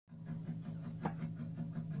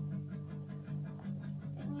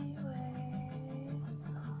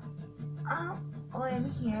I'll live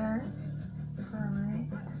here for a minute.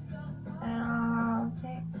 And I'll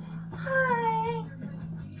say, hi.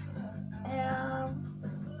 And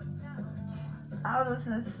I'll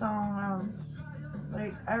listen to this song,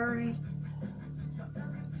 like every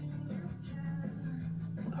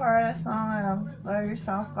part of the song, Love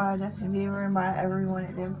Yourself by Justin Bieber and by everyone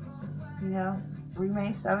that did,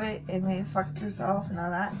 remakes of it. It made Fuck Yourself and all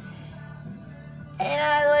that. And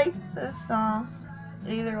I like this song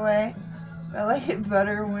either way. I like it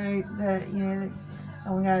better when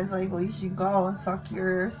when guys like, well, you should go and fuck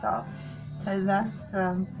yourself, because that's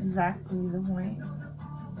exactly the point.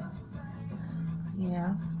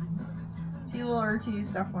 People are too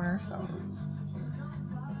stuck on themselves,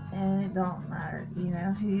 and it don't matter,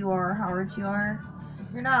 who you are, how rich you are.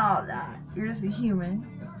 You're not all that. You're just a human.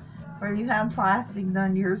 Whether you have plastic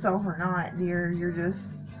done to yourself or not, dear, you're just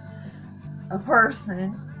a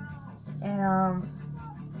person. And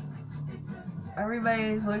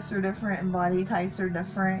everybody's looks are different and body types are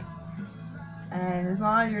different. And as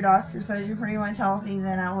long as your doctor says you're pretty much healthy,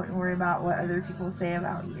 then I wouldn't worry about what other people say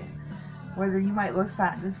about you. Whether you might look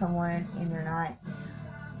fat to someone and you're not,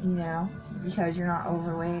 because you're not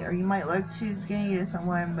overweight, or you might look too skinny to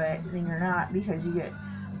someone, but then you're not because you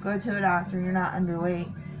go to a doctor and you're not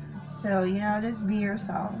underweight. So, just be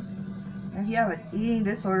yourself. If you have an eating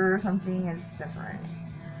disorder or something, it's different.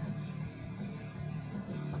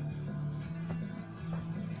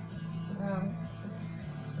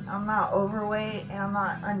 I'm not overweight and I'm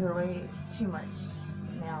not underweight too much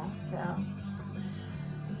now, so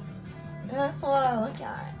and that's what I look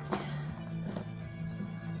at.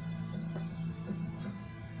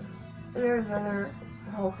 There's other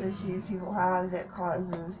health issues people have that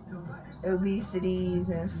causes obesities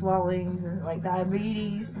and swellings and like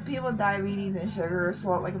diabetes. People with diabetes and sugar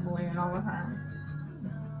swell like a balloon all the time.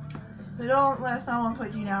 So don't let someone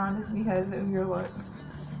put you down just because of your looks.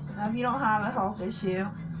 Now, if you don't have a health issue,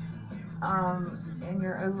 and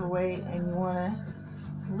you're overweight and you want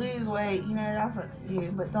to lose weight, that's up to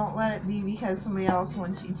you. But don't let it be because somebody else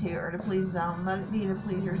wants you to, or to please them. Let it be to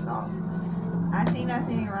please yourself. I see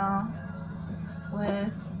nothing wrong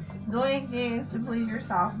with doing things to please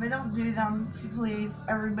yourself, but don't do them to please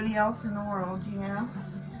everybody else in the world, And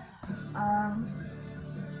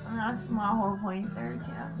that's my whole point there,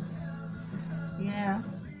 too.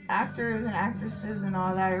 Actors and actresses and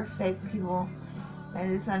all that are fake people. I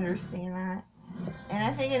just understand that. And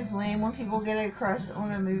I think it's lame when people get a crush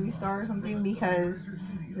on a movie star or something because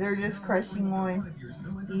they're just crushing on,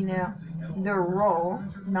 their role,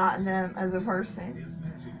 not them as a person.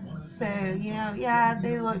 So, yeah,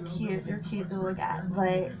 they look cute. They're cute to look at.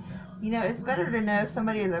 But, it's better to know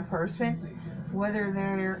somebody as a person, whether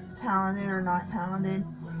they're talented or not talented,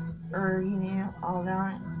 or, all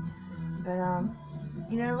that. But,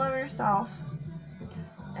 love yourself.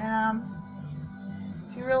 And,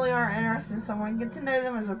 if you really are interested in someone, get to know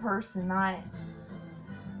them as a person, not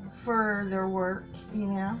for their work,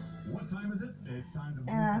 And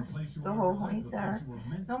that's the whole point there.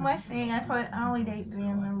 On my thing, I only date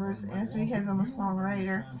band members, and it's because I'm a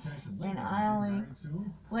songwriter, and I only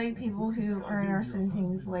like people who are interested in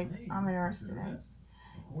things like I'm interested in.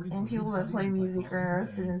 And people that play music are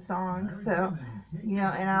interested in songs, so, and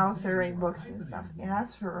I also write books and stuff, and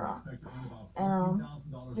that's for real. And,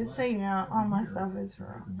 just so you know, all my stuff is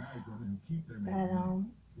for real.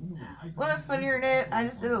 And, on a funnier note, I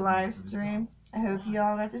just did a live stream. I hope you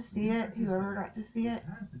all got to see it, whoever got to see it.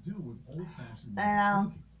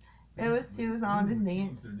 And, it was to the song Just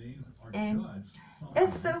Dance. And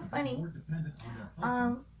it's so funny.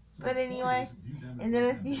 But anyway, and then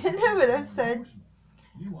at the end of it, I said,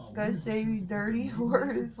 go shave you dirty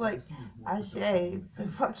words, like, I shaved, so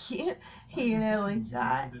fuck you, like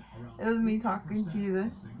that. It was me talking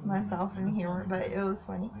to myself in here, but it was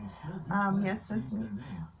funny. Yes, that's me.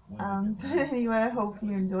 But anyway, I hope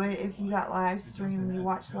you enjoy it. If you got live stream, you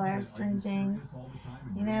watch live stream things,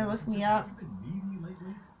 look me up.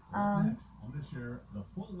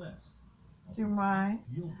 Through my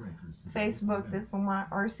Facebook, that's on my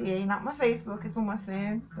RCA, not my Facebook, it's on my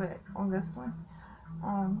phone, but on this one.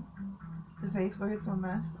 The Facebook is on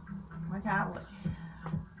my tablet.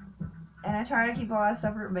 And I try to keep all that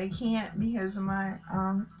separate, but I can't because of my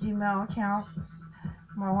Gmail account.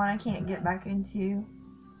 My one I can't get back into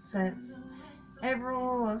since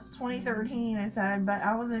April of 2013, I said, but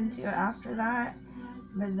I was into it after that.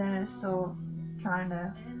 But then it's still trying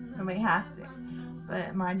to, somebody hacked it.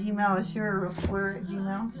 But my Gmail is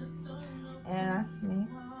sure.flirt@gmail. And that's me.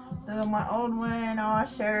 So my old one, all I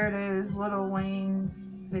shared is Lil Wayne's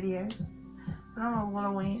videos. So I'm a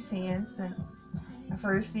Lil Wayne fan since I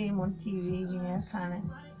first seen him on TV, kind of.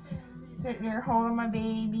 sitting there holding my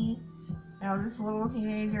baby. I was this little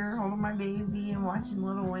teenager holding my baby and watching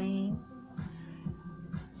Lil Wayne.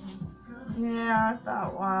 Yeah, I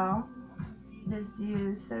thought, wow, this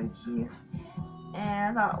dude is so cute.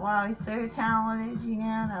 And I thought, wow, he's so talented, you know,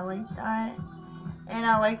 and I liked that. And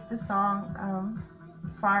I liked the song,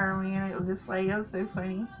 Fireman. It was just like, it was so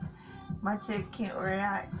funny. My chick can't wear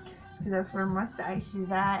that, because that's where mustache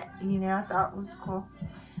is at, you know. I thought it was cool.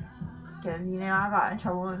 Because, you know, I got in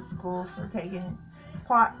trouble in school for taking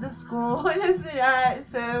pot to school and this and that,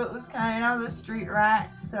 so it was kind of, I was a street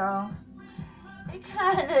rat, so it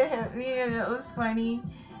kind of hit me, and it was funny.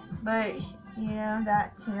 But, you know,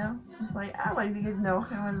 that too. It's like, I like to get to know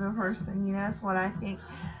him as a person, you know. That's what I think.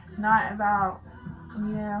 Not about, you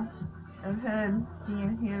know, of him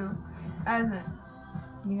being who, as a,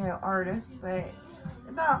 you know, artist, but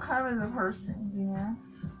about him as a person, you know.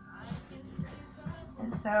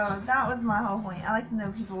 And so that was my whole point. I like to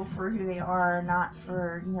know people for who they are, not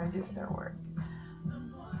for, you know, just their work.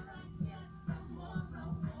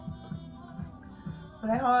 But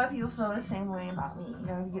I hope people feel the same way about me, you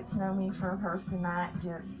know, to get to know me for a person, not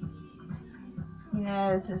just, you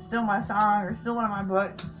know, to steal my song or steal one of my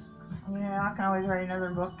books. You know, I can always write another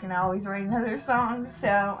book and I always write another song,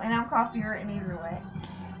 so, and I'm copywritten either way.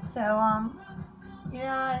 So, you know,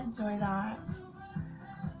 I enjoy that.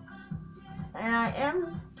 And I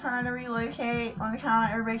am trying to relocate on account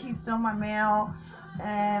of everybody keeps stealing my mail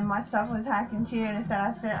and my stuff was hacked into, and instead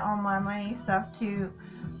I sent all my money stuff to,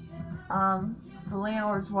 the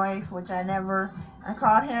landlord's wife, which I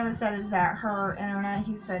called him and said, is that her internet?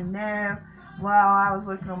 He said no. Well, I was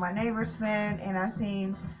looking on my neighbor's phone and I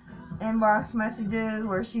seen inbox messages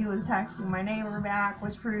where she was texting my neighbor back,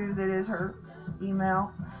 which proves it is her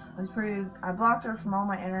email. Which proves I blocked her from all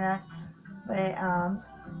my internet, but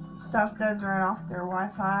stuff does run off their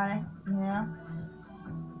Wi-Fi, you know.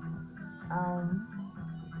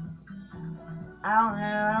 I don't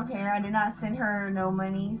know, I don't care. I did not send her no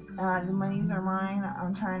monies. The monies are mine.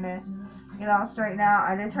 I'm trying to get all straightened out.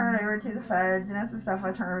 I did turn it over to the feds, and that's the stuff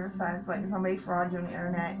I turn over to the feds, like somebody fraud you on the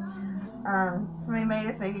internet. Somebody made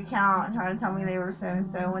a fake account and tried to tell me they were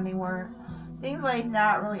so-and-so when they weren't. Things like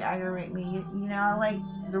that really aggravate me. You know, I like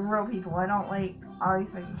the real people. I don't like all these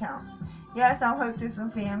fake accounts. Yes, I'm hooked to some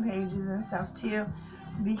fan pages and stuff too,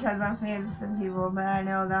 because I'm fans of some people, but I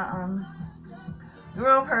know that, the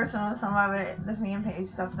real person on some of it, the fan page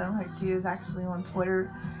stuff that I'm hooked to, is actually on Twitter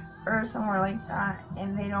or somewhere like that,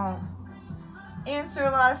 and they don't answer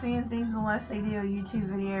a lot of fan things unless they do a YouTube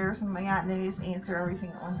video or something like that, and they just answer everything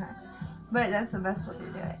at one time. But that's the best way to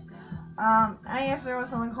do it. I answer with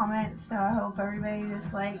some comments, so I hope everybody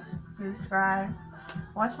just likes, subscribe,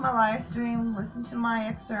 watch my live stream, listen to my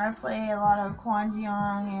excerpt. I play a lot of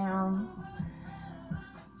Kwanjeong and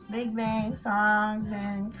Big Bang songs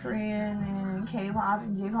and Korean and K-pop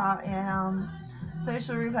and J-pop and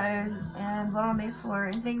social repos and Little Mix Floor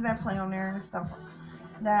and things I play on there and stuff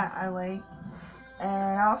that I like.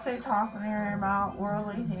 And I also talk on there about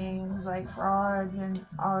worldly things like frauds and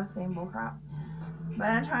all the same bullcrap. But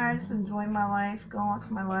I'm trying to just enjoy my life, go on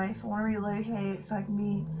with my life. I want to relocate so I can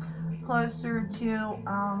be closer to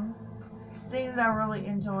things I really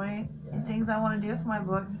enjoy and things I want to do with my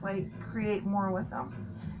books, like create more with them.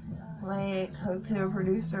 Like hook to a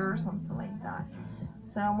producer or something like that.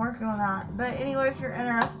 So I'm working on that. But anyway, if you're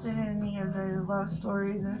interested in any of the love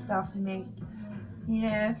stories and stuff to make, you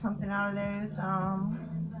know, something out of those,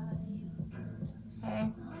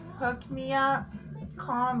 hey, hook me up,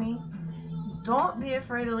 call me. Don't be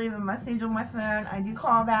afraid to leave a message on my phone. I do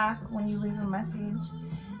call back when you leave a message.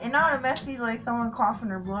 And not a message like someone coughing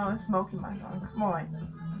or blowing smoke in my phone. Come on.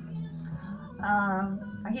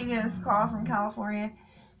 I keep getting this call from California,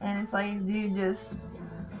 and it's like, dude, just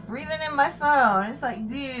breathing in my phone. It's like,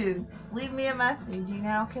 dude, leave me a message, you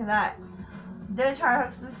know, because I did try to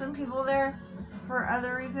host some people there for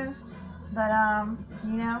other reasons. But,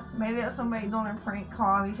 you know, maybe it was somebody doing a prank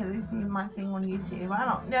call because they seen my thing on YouTube. I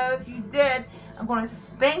don't know. If you did, I'm going to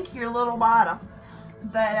spank your little bottom.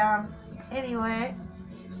 But, anyway,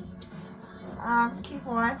 keep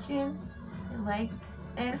watching, and like,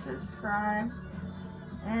 and subscribe.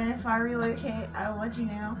 And if I relocate, I will let you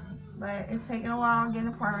know. But it's taking a while to get an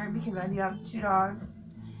apartment because I do have 2 dogs.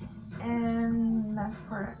 And that's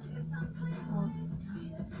part of it. Well,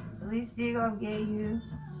 elisti, gvgeyu,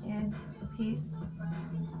 and peace.